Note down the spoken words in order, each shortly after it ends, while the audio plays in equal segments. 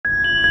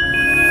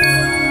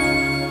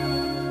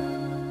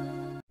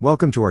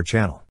Welcome to our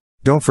channel.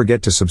 Don't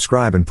forget to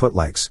subscribe and put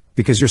likes,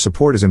 because your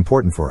support is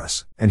important for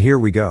us. And here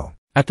we go.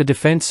 At the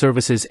Defense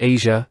Services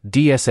Asia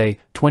DSA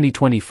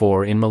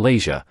 2024 in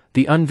Malaysia,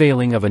 the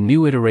unveiling of a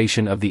new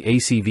iteration of the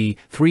ACV-300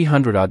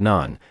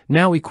 Adnan,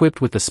 now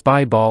equipped with the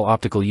Spy Ball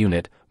optical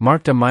unit,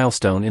 marked a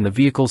milestone in the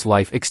vehicle's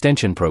life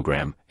extension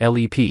program,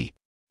 LEP.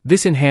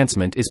 This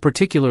enhancement is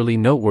particularly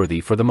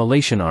noteworthy for the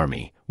Malaysian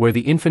Army, where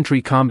the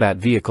Infantry Combat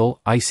Vehicle,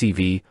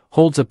 ICV,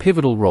 holds a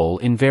pivotal role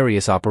in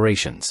various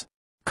operations.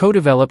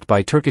 Co-developed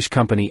by Turkish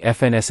company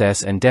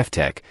FNSS and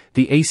DefTech,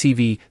 the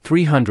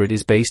ACV-300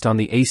 is based on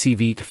the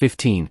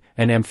ACV-15,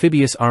 an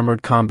amphibious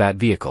armored combat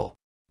vehicle.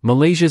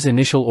 Malaysia's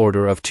initial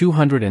order of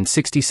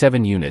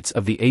 267 units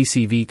of the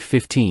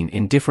ACV-15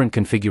 in different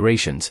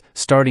configurations,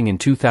 starting in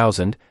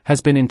 2000,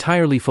 has been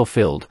entirely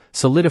fulfilled,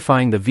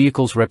 solidifying the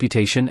vehicle's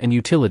reputation and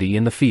utility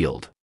in the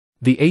field.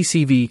 The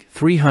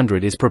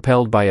ACV-300 is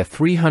propelled by a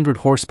 300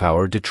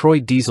 horsepower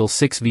Detroit diesel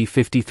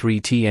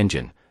 6V53T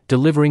engine,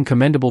 delivering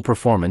commendable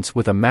performance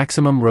with a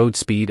maximum road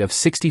speed of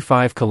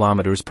 65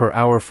 km per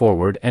hour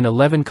forward and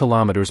 11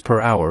 km per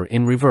hour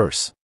in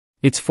reverse.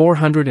 Its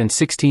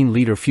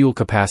 416-liter fuel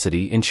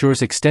capacity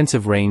ensures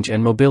extensive range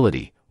and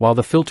mobility, while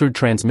the filtered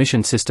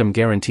transmission system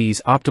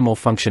guarantees optimal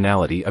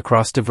functionality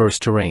across diverse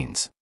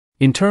terrains.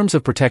 In terms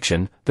of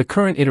protection, the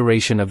current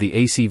iteration of the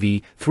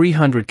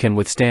ACV-300 can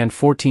withstand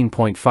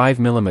 14.5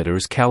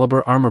 mm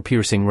caliber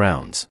armor-piercing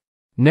rounds.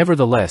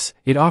 Nevertheless,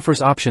 it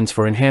offers options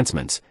for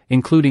enhancements,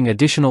 including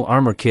additional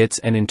armor kits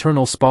and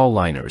internal spall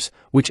liners,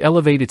 which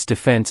elevate its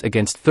defense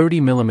against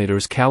 30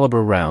 mm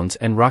caliber rounds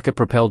and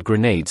rocket-propelled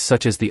grenades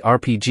such as the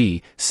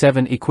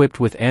RPG-7 equipped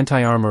with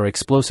anti-armor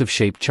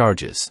explosive-shaped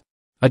charges.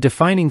 A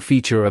defining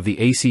feature of the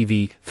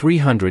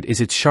ACV-300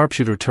 is its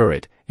sharpshooter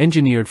turret,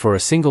 engineered for a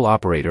single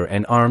operator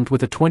and armed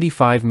with a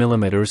 25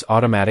 mm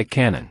automatic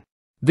cannon.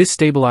 This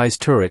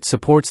stabilized turret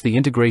supports the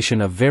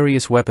integration of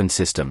various weapon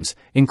systems,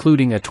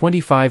 including a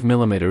 25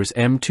 mm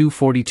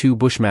M242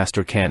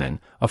 Bushmaster cannon,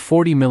 a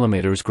 40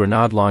 mm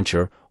grenade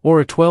launcher,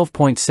 or a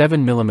 12.7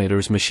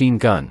 mm machine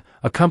gun,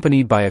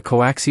 accompanied by a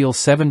coaxial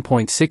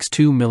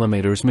 7.62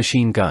 mm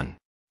machine gun.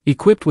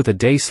 Equipped with a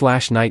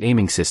day/night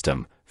aiming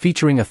system,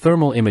 featuring a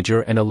thermal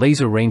imager and a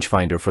laser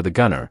rangefinder for the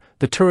gunner,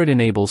 the turret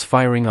enables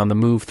firing on the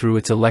move through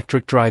its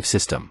electric drive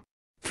system.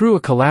 Through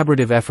a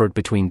collaborative effort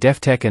between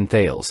DefTech and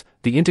Thales,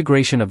 the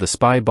integration of the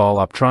Spy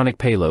Ball optronic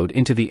payload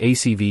into the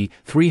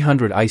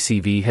ACV-300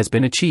 ICV has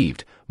been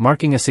achieved,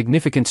 marking a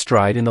significant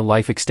stride in the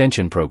Life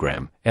Extension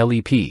Program,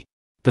 LEP.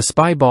 The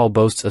Spy Ball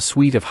boasts a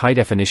suite of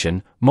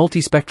high-definition,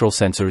 multispectral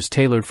sensors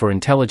tailored for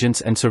intelligence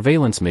and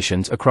surveillance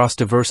missions across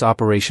diverse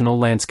operational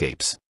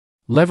landscapes.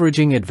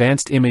 Leveraging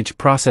advanced image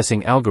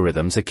processing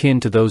algorithms akin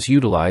to those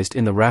utilized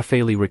in the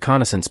Rafale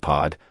reconnaissance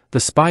pod, the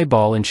Spy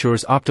Ball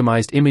ensures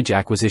optimized image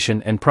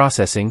acquisition and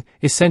processing,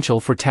 essential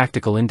for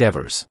tactical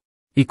endeavors.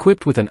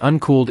 Equipped with an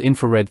uncooled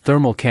infrared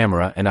thermal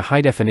camera and a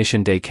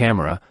high-definition day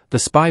camera, the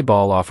Spy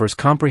Ball offers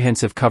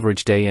comprehensive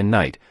coverage day and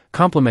night,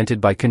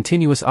 complemented by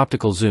continuous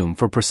optical zoom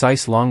for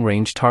precise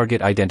long-range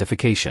target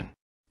identification.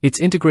 Its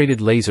integrated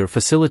laser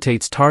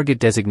facilitates target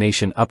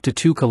designation up to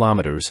 2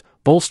 km,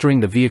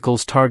 bolstering the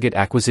vehicle's target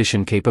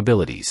acquisition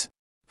capabilities.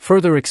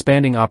 Further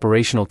expanding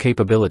operational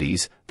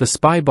capabilities, the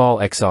Spy Ball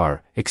XR,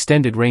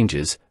 Extended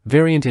Ranges,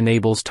 variant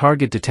enables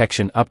target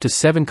detection up to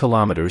 7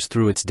 km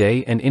through its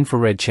day and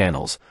infrared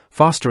channels,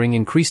 fostering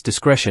increased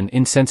discretion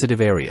in sensitive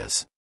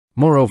areas.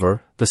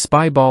 Moreover, the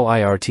Spy Ball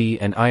IRT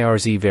and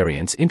IRZ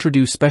variants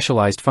introduce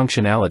specialized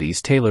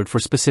functionalities tailored for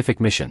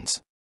specific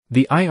missions.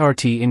 The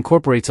IRT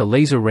incorporates a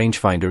laser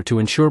rangefinder to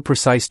ensure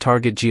precise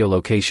target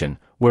geolocation,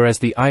 whereas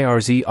the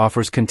IRZ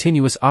offers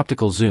continuous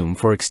optical zoom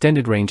for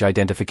extended range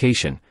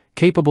identification,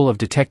 capable of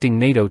detecting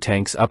NATO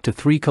tanks up to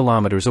 3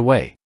 km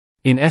away.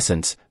 In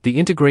essence, the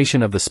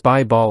integration of the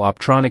Spy Ball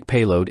optronic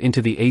payload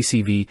into the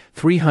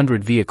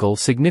ACV-300 vehicle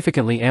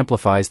significantly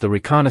amplifies the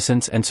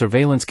reconnaissance and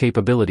surveillance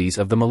capabilities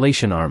of the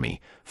Malaysian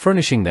Army,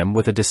 furnishing them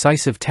with a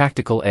decisive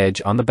tactical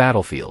edge on the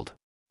battlefield.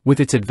 With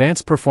its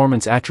advanced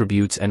performance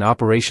attributes and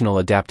operational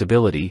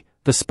adaptability,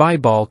 the Spy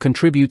Ball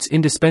contributes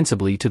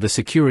indispensably to the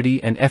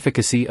security and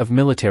efficacy of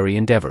military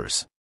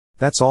endeavors.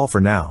 That's all for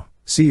now.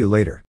 See you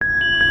later.